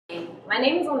My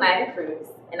name is Oneida Cruz,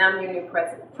 and I'm your new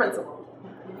principal.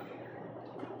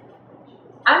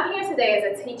 I'm here today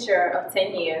as a teacher of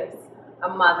 10 years, a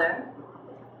mother,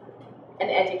 an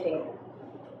educator.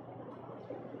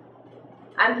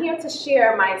 I'm here to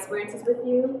share my experiences with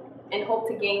you and hope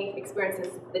to gain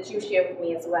experiences that you share with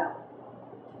me as well.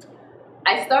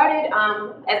 I started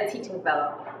as a teaching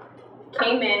fellow,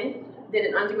 came in, did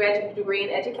an undergraduate degree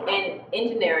in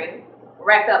engineering,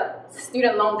 racked up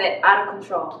student loan debt out of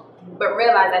control, but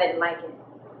realized I didn't like it.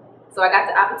 So I got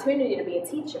the opportunity to be a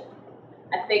teacher.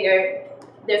 I figured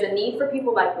there's a need for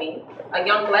people like me, a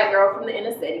young black girl from the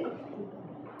inner city,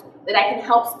 that I can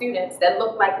help students that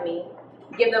look like me,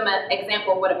 give them an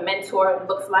example of what a mentor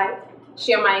looks like,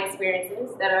 share my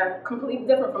experiences that are completely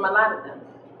different from a lot of them.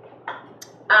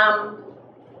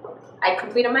 I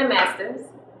completed my master's,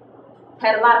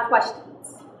 had a lot of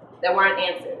questions that weren't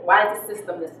answered. Why is the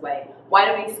system this way? Why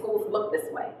do these schools look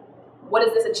this way? What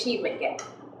is this achievement gap?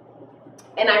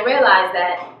 And I realized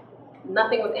that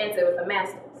nothing was answered with a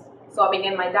master's. So I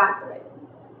began my doctorate.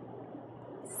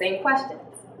 Same questions,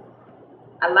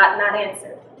 a lot not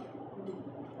answered.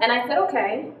 And I said,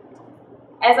 okay,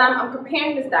 as I'm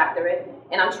preparing this doctorate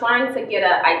and I'm trying to get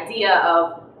an idea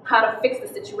of how to fix the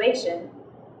situation,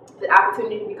 the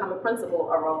opportunity to become a principal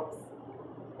arose,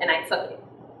 and I took it.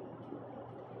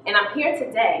 And I'm here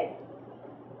today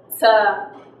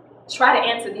to try to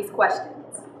answer these questions.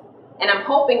 And I'm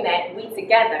hoping that we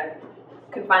together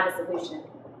can find a solution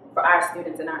for our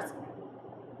students in our school.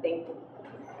 Thank you.